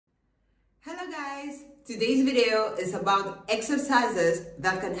Hello guys! Today's video is about exercises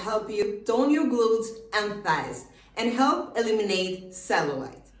that can help you tone your glutes and thighs and help eliminate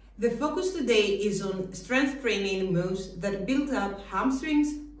cellulite. The focus today is on strength training moves that build up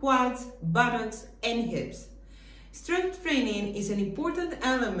hamstrings, quads, buttocks, and hips. Strength training is an important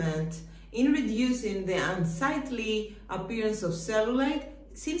element in reducing the unsightly appearance of cellulite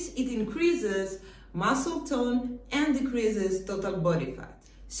since it increases muscle tone and decreases total body fat.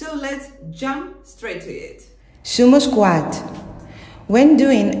 So let's jump straight to it. Sumo squat. When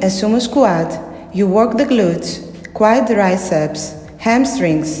doing a sumo squat, you work the glutes, quadriceps,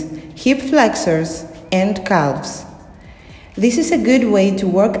 hamstrings, hip flexors, and calves. This is a good way to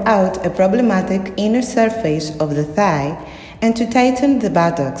work out a problematic inner surface of the thigh and to tighten the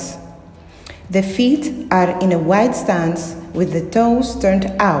buttocks. The feet are in a wide stance with the toes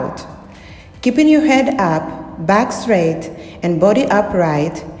turned out. Keeping your head up, back straight, and body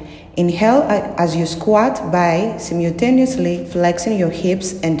upright, inhale as you squat by simultaneously flexing your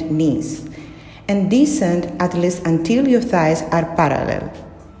hips and knees, and descend at least until your thighs are parallel.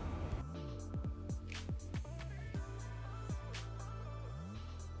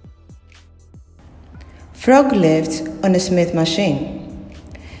 Frog lifts on a Smith machine.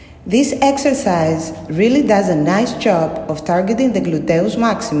 This exercise really does a nice job of targeting the gluteus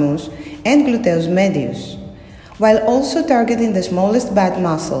maximus and gluteus medius, while also targeting the smallest butt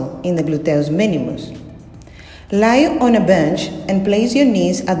muscle in the gluteus minimus. Lie on a bench and place your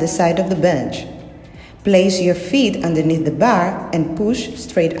knees at the side of the bench. Place your feet underneath the bar and push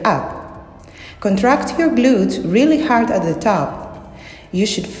straight up. Contract your glutes really hard at the top. You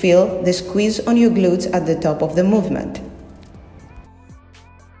should feel the squeeze on your glutes at the top of the movement.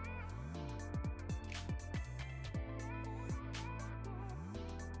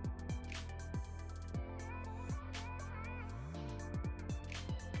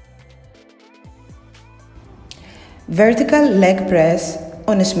 Vertical leg press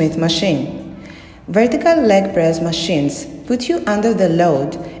on a Smith machine. Vertical leg press machines put you under the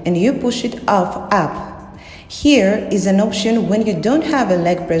load and you push it off up. Here is an option when you don't have a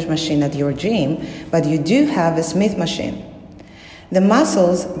leg press machine at your gym, but you do have a Smith machine. The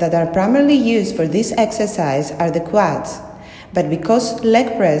muscles that are primarily used for this exercise are the quads, but because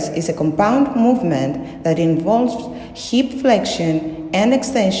leg press is a compound movement that involves hip flexion and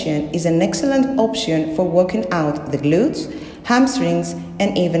extension, is an excellent option for working out the glutes, hamstrings,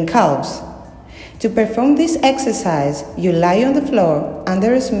 and even calves. To perform this exercise, you lie on the floor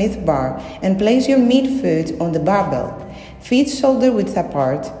under a Smith bar and place your midfoot on the barbell, feet shoulder width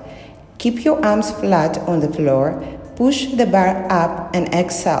apart. Keep your arms flat on the floor, push the bar up and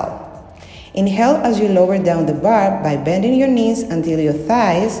exhale. Inhale as you lower down the bar by bending your knees until your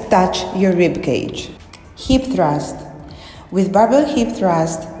thighs touch your rib cage. Hip thrust. With barbell hip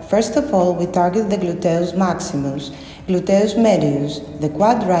thrust, first of all, we target the gluteus maximus, gluteus medius, the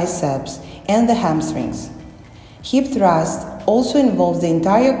quadriceps, and the hamstrings. Hip thrust also involves the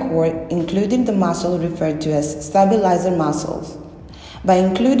entire core, including the muscle referred to as stabilizer muscles. By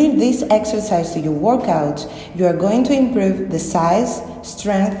including this exercise to your workout, you are going to improve the size,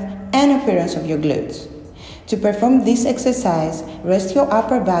 strength, and appearance of your glutes. To perform this exercise, rest your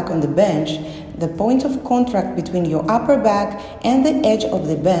upper back on the bench. The point of contact between your upper back and the edge of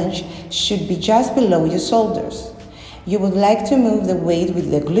the bench should be just below your shoulders. You would like to move the weight with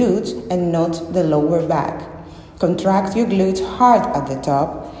the glutes and not the lower back. Contract your glutes hard at the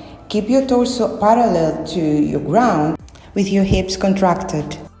top. Keep your torso parallel to your ground with your hips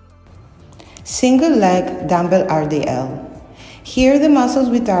contracted. Single leg dumbbell RDL. Here the muscles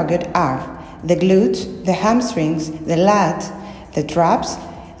we target are the glutes, the hamstrings, the lats, the traps,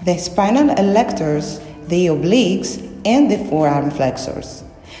 the spinal erectors, the obliques, and the forearm flexors.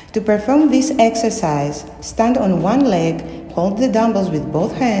 To perform this exercise, stand on one leg, hold the dumbbells with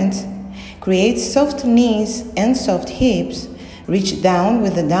both hands, create soft knees and soft hips, reach down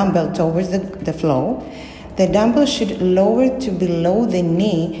with the dumbbell towards the floor. The dumbbell should lower to below the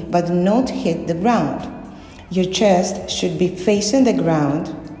knee but not hit the ground. Your chest should be facing the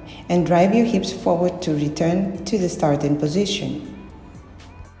ground and drive your hips forward to return to the starting position.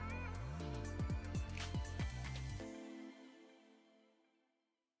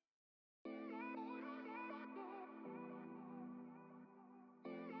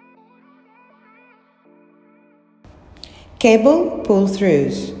 Cable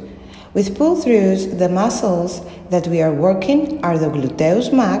pull-throughs. With pull-throughs, the muscles that we are working are the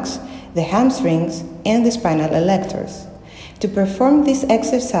gluteus max, the hamstrings, and the spinal erectors. To perform this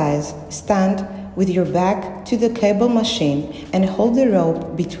exercise, stand with your back to the cable machine and hold the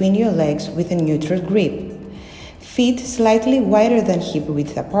rope between your legs with a neutral grip. feet slightly wider than hip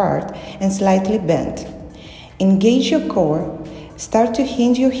width apart and slightly bent. Engage your core. Start to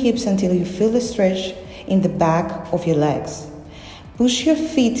hinge your hips until you feel the stretch in the back of your legs. Push your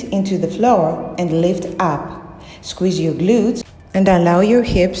feet into the floor and lift up. Squeeze your glutes and allow your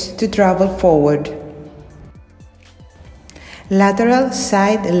hips to travel forward. Lateral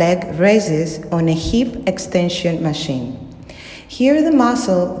side leg raises on a hip extension machine. Here the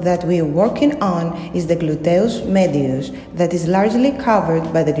muscle that we are working on is the gluteus medius that is largely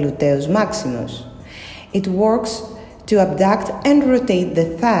covered by the gluteus maximus. It works to abduct and rotate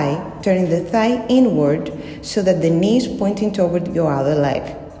the thigh, turning the thigh inward so that the knee is pointing toward your other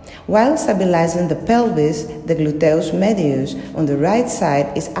leg. While stabilizing the pelvis, the gluteus medius on the right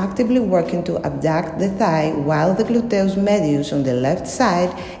side is actively working to abduct the thigh while the gluteus medius on the left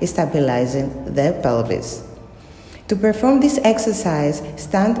side is stabilizing the pelvis. To perform this exercise,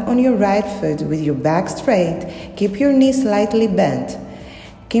 stand on your right foot with your back straight, keep your knee slightly bent.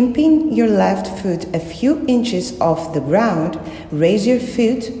 Keeping your left foot a few inches off the ground, raise your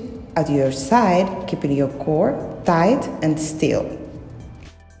foot at your side, keeping your core tight and still.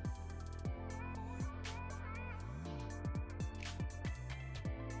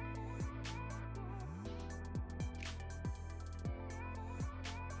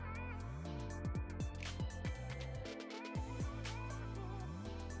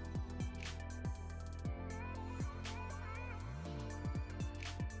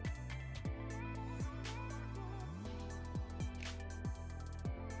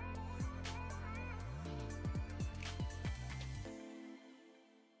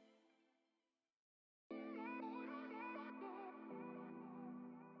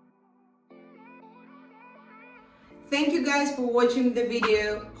 Thank you guys for watching the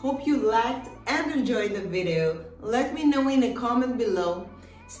video. Hope you liked and enjoyed the video. Let me know in a comment below.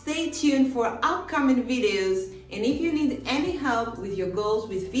 Stay tuned for upcoming videos, and if you need any help with your goals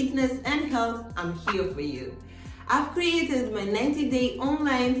with fitness and health, I'm here for you. I've created my 90-day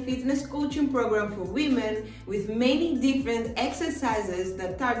online fitness coaching program for women with many different exercises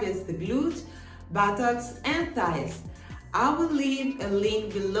that targets the glutes, buttocks, and thighs. I will leave a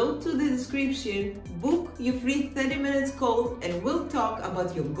link below to the description. Book your free 30 minutes call and we'll talk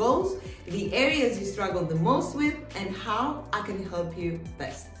about your goals, the areas you struggle the most with, and how I can help you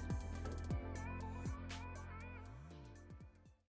best.